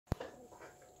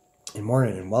Good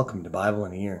morning and welcome to Bible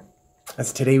in a Year.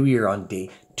 As today we are on day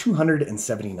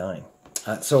 279.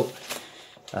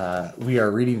 We are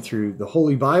reading through the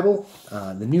Holy Bible,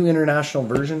 the New International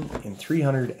Version, in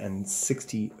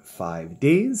 365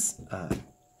 days.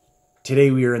 Today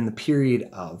we are in the period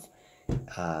of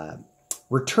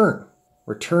return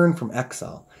from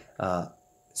exile.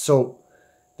 So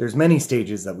there's many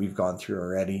stages that we've gone through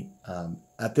already.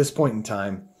 At this point in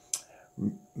time,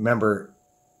 remember,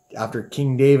 after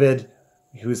King David,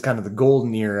 who is kind of the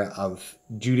golden era of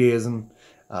Judaism,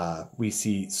 we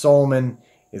see Solomon.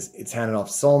 It's handed off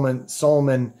to Solomon.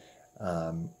 Solomon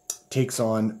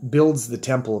builds the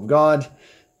temple of God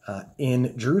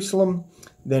in Jerusalem.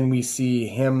 Then we see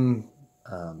him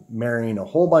marrying a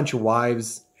whole bunch of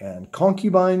wives and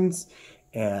concubines,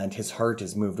 and his heart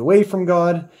is moved away from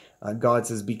God. God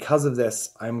says, because of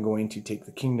this, I'm going to take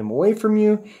the kingdom away from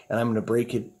you, and I'm going to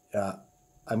break it.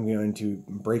 I'm going to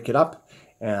break it up,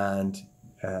 and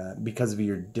because of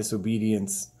your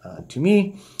disobedience to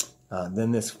me,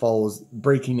 then this follows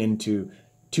breaking into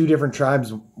two different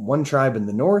tribes. One tribe in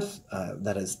the north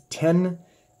that has 10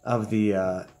 of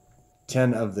the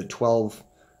 12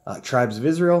 tribes of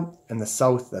Israel, and the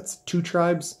south that's 2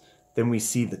 tribes. Then we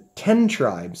see the 10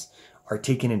 tribes are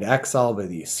taken into exile by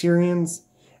the Assyrians,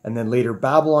 and then later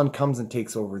Babylon comes and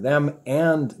takes over them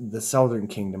and the southern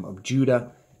kingdom of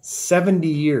Judah. 70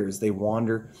 years they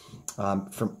wander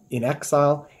in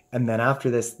exile, and then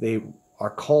after this they are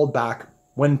called back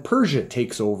when Persia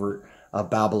takes over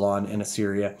Babylon and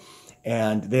Assyria,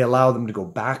 and they allow them to go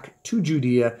back to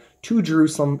Judea, to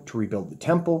Jerusalem, to rebuild the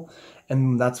temple.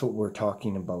 And that's what we're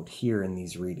talking about here in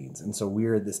these readings. And so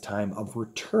we're at this time of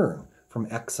return from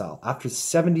exile after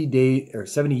 70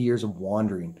 years of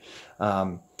wandering,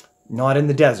 not in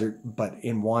the desert, but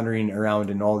in wandering around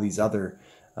in all these other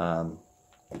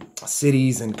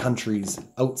cities and countries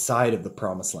outside of the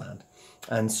Promised Land.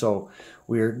 And so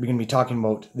we're going to be talking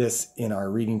about this in our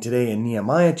reading today in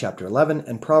Nehemiah chapter 11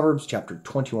 and Proverbs chapter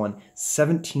 21,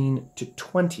 17 to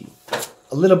 20.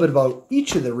 A little bit about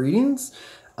each of the readings.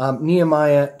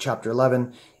 Nehemiah chapter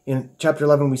 11. In chapter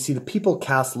 11, we see the people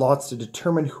cast lots to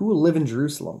determine who will live in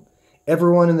Jerusalem.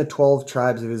 Everyone in the 12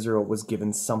 tribes of Israel was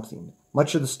given something.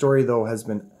 Much of the story, though, has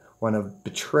been one of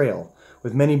betrayal,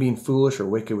 with many being foolish or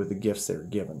wicked with the gifts they were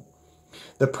given.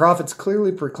 The prophets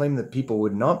clearly proclaimed that people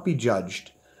would not be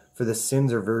judged for the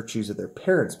sins or virtues of their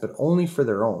parents, but only for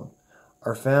their own.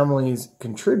 Our families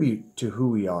contribute to who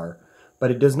we are, but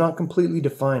it does not completely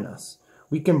define us.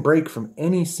 We can break from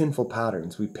any sinful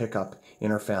patterns we pick up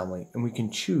in our family, and we can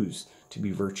choose to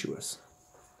be virtuous.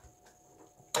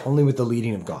 Only with the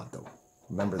leading of God, though.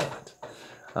 Remember that.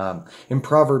 In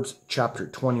Proverbs chapter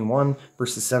 21,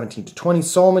 verses 17 to 20,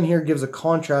 Solomon here gives a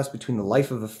contrast between the life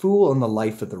of the fool and the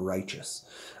life of the righteous.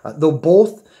 Though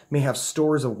both may have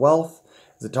stores of wealth,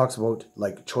 as it talks about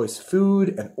like choice food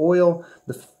and oil,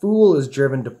 the fool is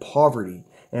driven to poverty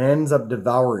and ends up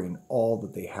devouring all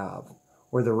that they have,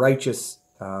 where the righteous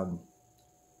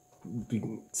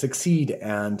succeed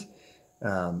and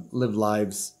live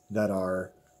lives that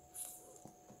are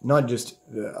not just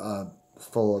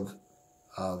full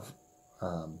of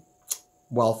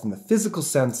wealth in the physical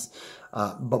sense,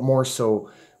 but more so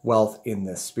wealth in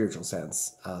the spiritual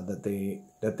sense, that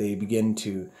they begin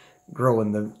to grow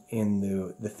in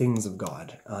the things of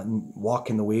God, walk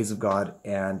in the ways of God,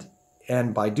 and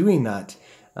by doing that,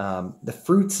 the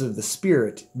fruits of the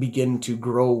Spirit begin to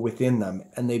grow within them,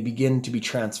 and they begin to be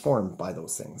transformed by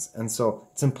those things. And so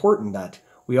it's important that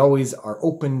we always are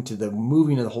open to the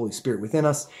moving of the Holy Spirit within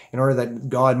us, in order that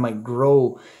God might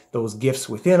grow those gifts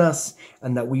within us,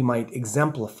 and that we might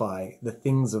exemplify the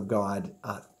things of God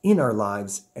in our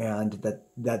lives, and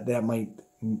that might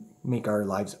make our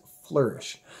lives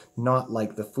flourish, not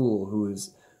like the fool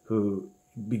who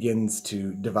begins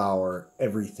to devour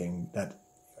anything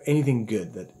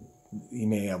good that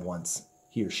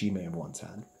he or she may have once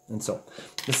had. And so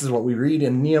this is what we read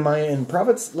in Nehemiah and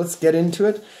Prophets. Let's get into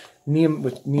it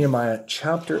with Nehemiah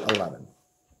chapter 11.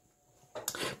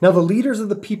 Now the leaders of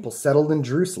the people settled in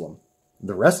Jerusalem.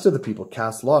 The rest of the people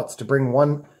cast lots to bring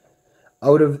one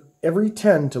out of every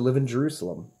 10 to live in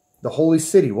Jerusalem, the holy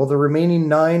city, while the remaining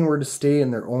 9 were to stay in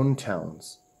their own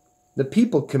towns. The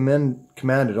people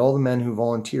commanded all the men who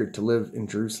volunteered to live in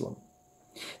Jerusalem.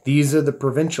 These are the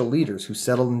provincial leaders who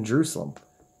settled in Jerusalem.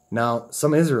 Now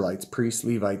some Israelites, priests,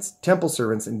 Levites, temple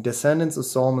servants, and descendants of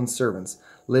Solomon's servants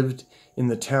lived in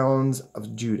the towns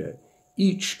of Judah,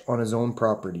 each on his own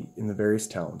property in the various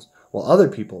towns, while other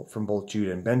people from both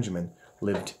Judah and Benjamin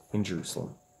lived in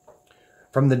Jerusalem.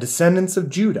 From the descendants of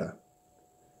Judah,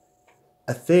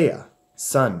 Athaiah,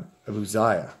 son of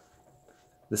Uzziah,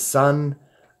 the son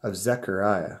of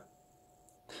Zechariah,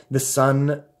 the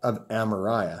son of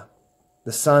Amariah,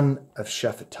 the son of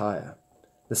Shephatiah,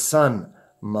 the son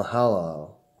of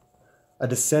Mahalalel, a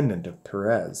descendant of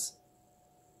Perez,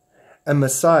 and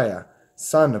Messiah,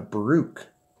 son of Baruch,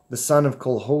 the son of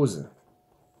Kolhose,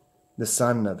 the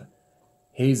son of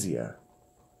Haziah,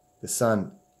 the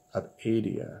son of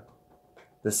Adiah,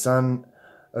 the son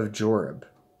of Jorib,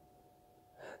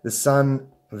 the son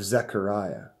of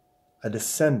Zechariah, a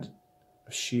descendant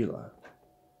of Shelah.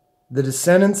 The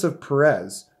descendants of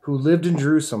Perez, who lived in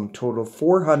Jerusalem, totaled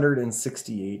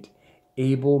 468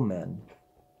 able men.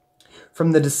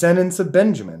 From the descendants of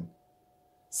Benjamin,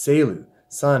 Salu,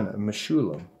 son of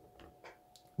Meshullam,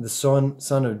 the son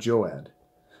of Joed,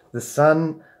 the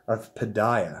son of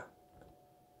Pedaiah,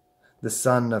 the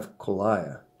son of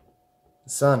Koliah, the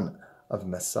son of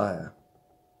Messiah,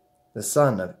 the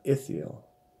son of Ithiel,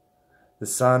 the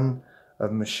son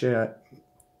of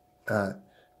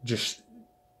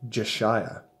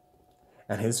Jeshiah,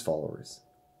 and his followers,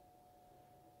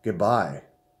 Gebai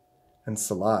and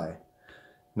Salai,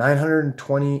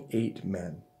 928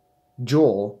 men.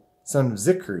 Joel, son of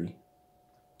Zichri,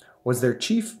 was their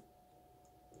chief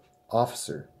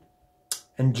officer,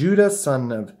 and Judah,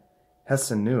 son of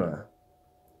Hesenuah,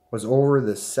 was over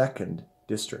the second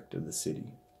district of the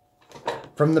city.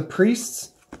 From the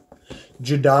priests,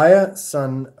 Jediah,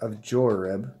 son of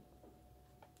Jorib,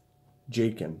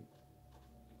 Jachin,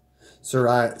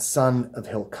 Sarai, son of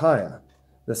Hilkiah,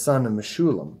 the son of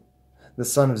Meshullam, the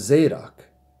son of Zadok,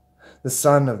 the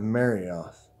son of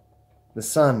Marioth, the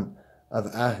son of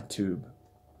Ahitub,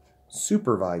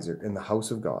 supervisor in the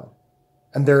house of God,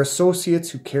 and their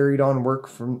associates who carried on work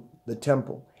from the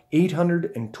temple,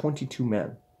 822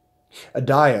 men.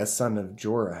 Adiah, son of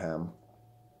Joraham,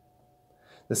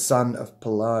 the son of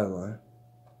Palalai,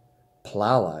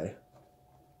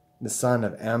 the son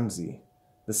of Amzi,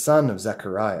 the son of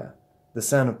Zechariah, the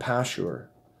son of Pashur,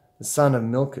 the son of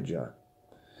Milkijah,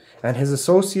 and his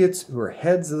associates who were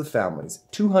heads of the families,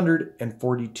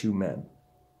 242 men.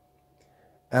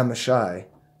 Amashai,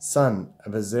 son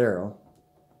of Azarel,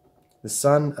 the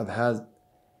son of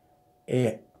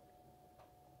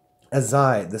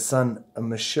Azai, the son of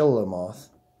Meshillamoth,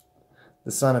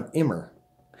 the son of Immer,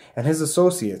 and his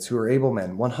associates who were able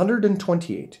men,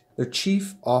 128. Their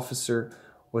chief officer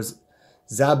was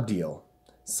Zabdiel,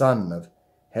 son of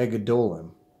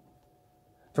Haggedolim.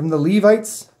 From the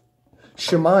Levites,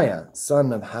 Shemaiah,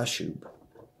 son of Hashub,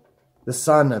 the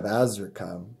son of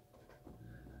Azrikam,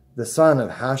 the son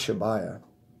of Hashabiah,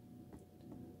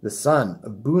 the son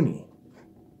of Buni,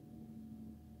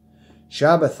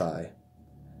 Shabbathai,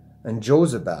 and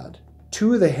Jozabad,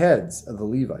 two of the heads of the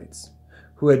Levites,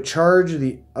 who had charge of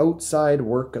the outside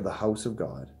work of the house of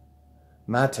God.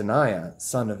 Mattaniah,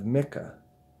 son of Micah,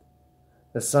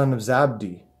 the son of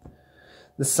Zabdi,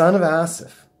 the son of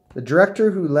Asaph, the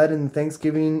director who led in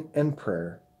thanksgiving and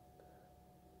prayer.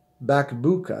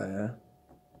 Bakbukiah,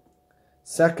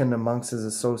 second amongst his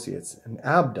associates, and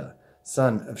Abda,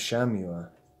 son of Shammua,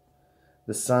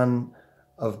 the son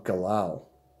of Galal,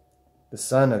 the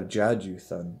son of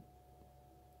Jaduthun.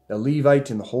 The Levite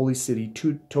in the holy city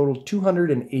totaled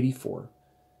 284.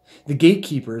 The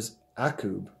gatekeepers,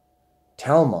 Akub,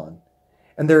 Talmon,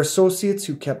 and their associates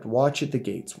who kept watch at the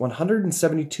gates,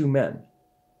 172 men.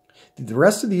 The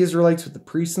rest of the Israelites with the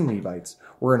priests and Levites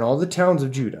were in all the towns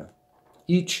of Judah,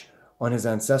 each on his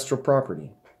ancestral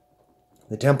property.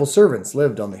 The temple servants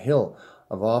lived on the hill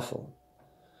of Ophel,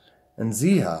 and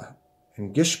Ziha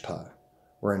and Gishpa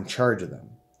were in charge of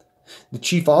them. The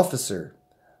chief officer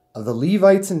of the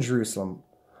Levites in Jerusalem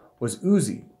was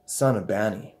Uzi, son of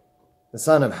Bani, the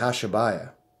son of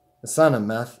Hashabiah, the son of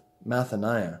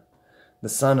Mathaniah, the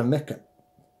son of Micah.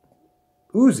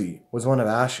 Uzi was one of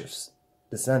Asheph's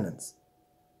descendants,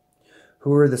 who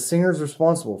were the singers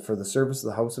responsible for the service of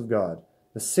the house of God,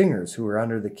 the singers who were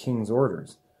under the king's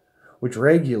orders, which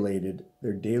regulated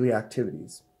their daily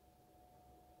activities.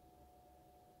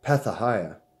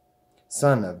 Pethahiah,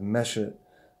 son of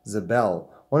Meshezabel,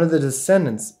 one of the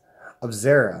descendants of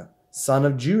Zerah, son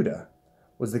of Judah,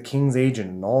 was the king's agent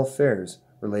in all affairs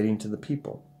relating to the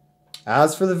people.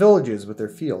 As for the villages with their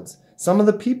fields, some of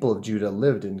the people of Judah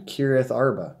lived in Kiriath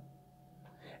Arba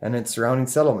and its surrounding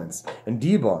settlements, and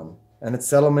Dibon and its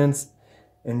settlements,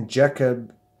 in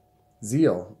Jekab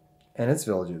Zeel and its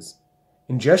villages,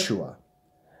 in Jeshua,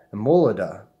 and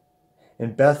Moladah,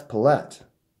 in Beth Pelet,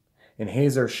 in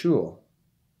Hazar Shul,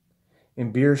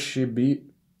 in Beersheba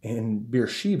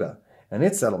and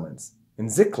its settlements, in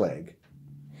Ziklag,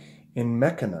 in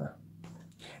Mechannah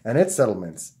and its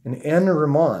settlements, in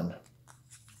En-Rimmon,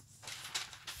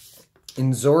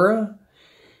 in Zorah,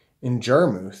 in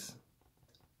Jarmuth,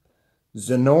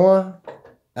 Zanoah,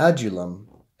 Adullam,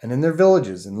 and in their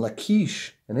villages, in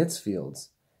Lachish and its fields,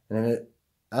 and in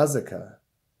Azekah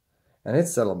and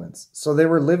its settlements. So they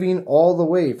were living all the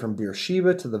way from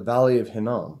Beersheba to the valley of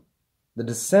Hinnom. The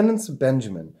descendants of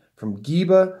Benjamin, from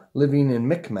Geba, living in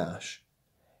Michmash,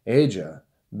 Ajah,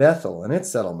 Bethel and its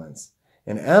settlements,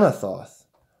 in Anathoth,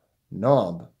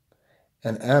 Nob,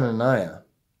 and Ananiah,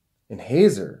 in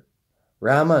Hazer,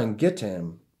 Ramah and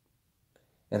Gittim,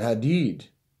 and Hadid,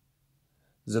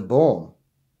 Zeboam,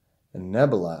 and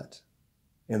Nebalat,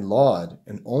 in Lod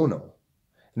and Ono,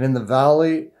 and in the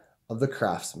valley of the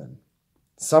craftsmen.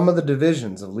 Some of the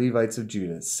divisions of Levites of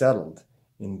Judah settled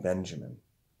in Benjamin.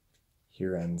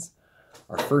 Here ends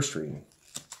our first reading.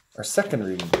 Our second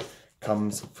reading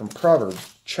comes from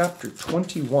Proverbs chapter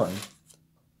 21,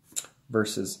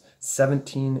 verses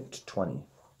 17 to 20.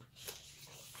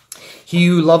 He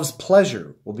who loves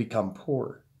pleasure will become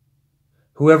poor.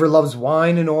 Whoever loves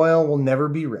wine and oil will never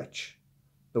be rich.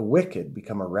 The wicked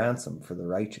become a ransom for the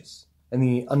righteous, and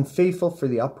the unfaithful for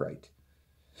the upright.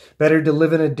 Better to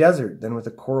live in a desert than with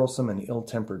a quarrelsome and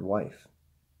ill-tempered wife.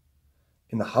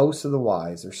 In the house of the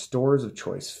wise are stores of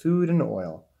choice food and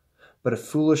oil, but a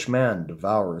foolish man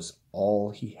devours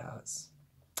all he has.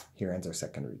 Here ends our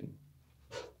second reading.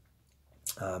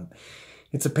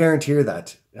 It's apparent here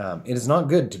that it is not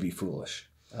good to be foolish.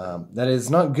 That it is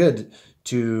not good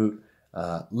to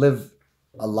live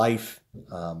a life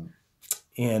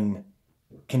in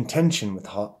contention with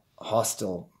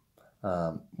hostile,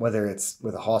 whether it's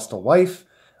with a hostile wife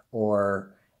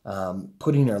or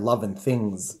putting our love in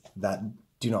things that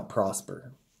do not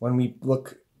prosper. When we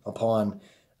look upon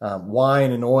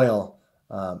wine and oil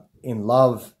in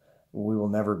love, we will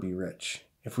never be rich.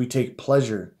 If we take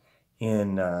pleasure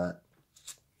in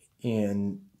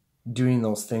doing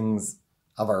those things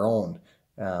of our own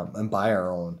and by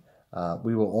our own,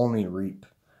 we will only reap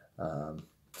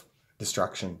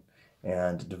destruction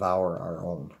and devour our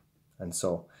own. And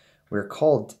so we're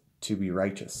called to be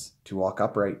righteous, to walk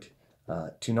upright,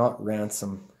 to not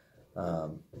ransom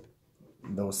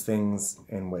those things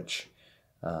in which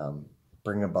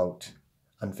bring about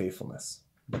unfaithfulness,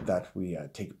 but that we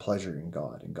take pleasure in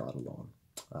God and God alone.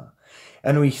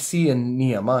 And we see in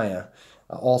Nehemiah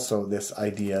also this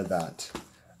idea that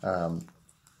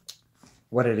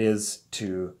what it is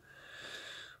to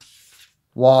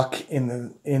walk in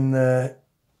the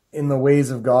ways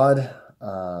of God.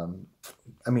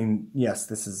 I mean,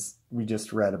 yes, we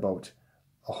just read about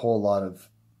a whole lot of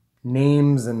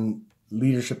names and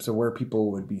leaderships of where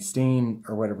people would be staying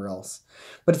or whatever else.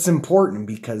 But it's important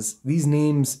because these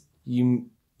names, you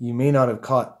may not have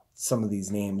caught some of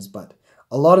these names, but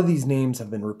a lot of these names have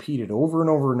been repeated over and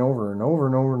over and over and over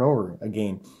and over and over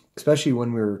again, especially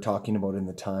when we were talking about in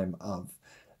the time of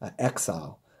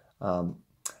exile.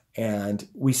 And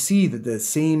we see that the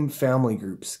same family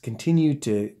groups continue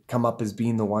to come up as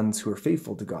being the ones who are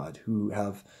faithful to God, who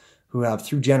have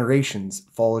through generations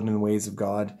followed in the ways of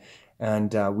God.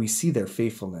 And we see their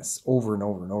faithfulness over and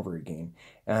over and over again.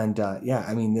 And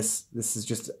this is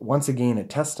just once again a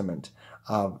testament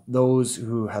of those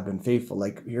who have been faithful.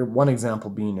 Like here, one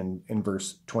example being in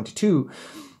verse 22,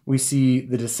 we see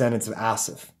the descendants of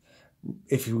Asaph.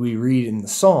 If we read in the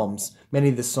Psalms, many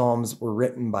of the Psalms were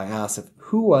written by Asaph,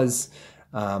 who was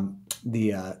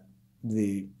the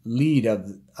lead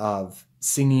of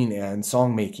singing and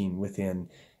song making within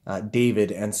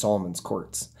David and Solomon's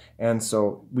courts. And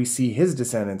so we see his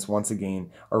descendants once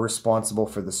again are responsible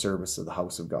for the service of the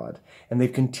house of God. And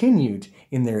they've continued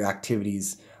in their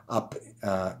activities up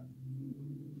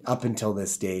until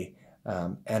this day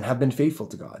and have been faithful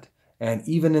to God. And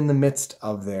even in the midst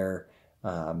of their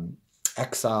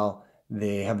exile,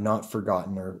 they have not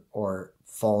forgotten or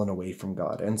fallen away from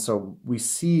God. And so we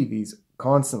see these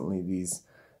groups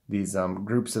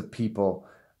of people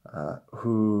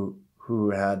who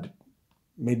had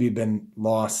maybe been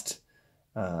lost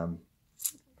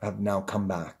have now come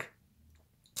back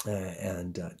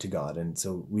and to God. And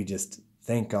so we just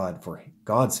thank God for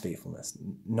God's faithfulness,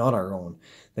 not our own,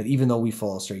 that even though we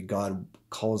fall astray, God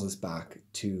calls us back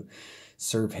to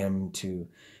serve him, to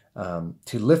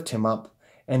lift him up,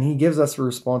 and he gives us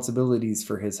responsibilities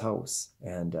for his house.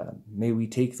 And may we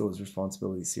take those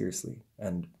responsibilities seriously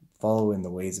and follow in the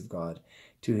ways of God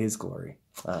to his glory.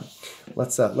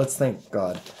 Let's thank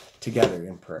God together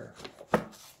in prayer.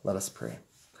 Let us pray.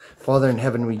 Father in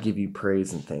heaven, we give you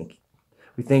praise and thank you.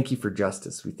 We thank you for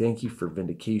justice. We thank you for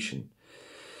vindication,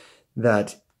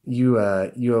 that you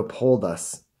uphold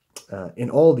us in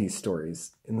all these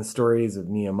stories, in the stories of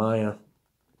Nehemiah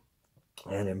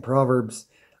and in Proverbs,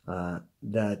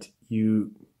 that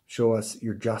you show us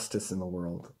your justice in the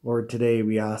world. Lord, today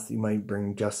we ask that you might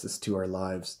bring justice to our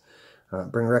lives,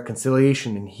 Bring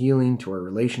reconciliation and healing to our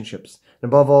relationships. And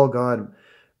above all, God,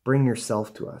 bring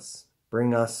yourself to us.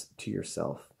 Bring us to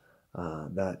yourself.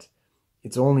 That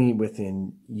it's only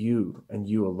within you and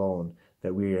you alone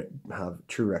that we have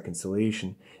true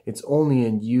reconciliation. It's only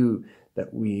in you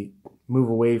that we move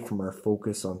away from our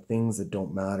focus on things that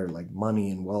don't matter, like money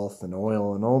and wealth and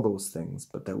oil and all those things,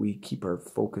 but that we keep our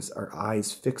focus, our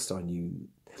eyes fixed on you,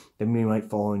 that we might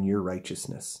follow in your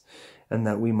righteousness, and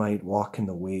that we might walk in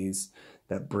the ways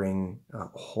that bring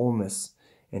wholeness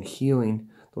and healing,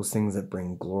 those things that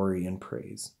bring glory and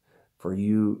praise. For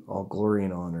you, all glory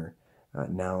and honor,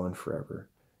 now and forever,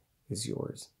 is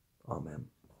yours. Amen.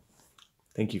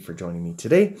 Thank you for joining me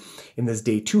today in this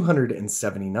day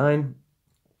 279.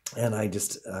 And I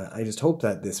just hope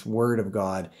that this word of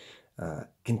God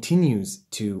continues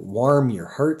to warm your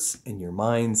hearts and your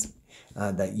minds,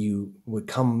 that you would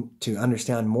come to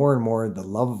understand more and more the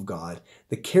love of God,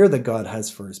 the care that God has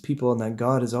for his people, and that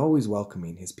God is always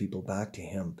welcoming his people back to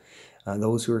him,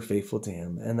 those who are faithful to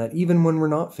him, and that even when we're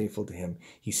not faithful to him,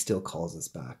 he still calls us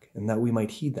back, and that we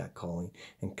might heed that calling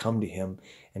and come to him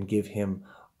and give him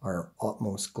our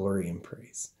utmost glory and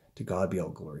praise. To God be all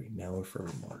glory, now and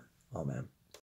forevermore. Amen.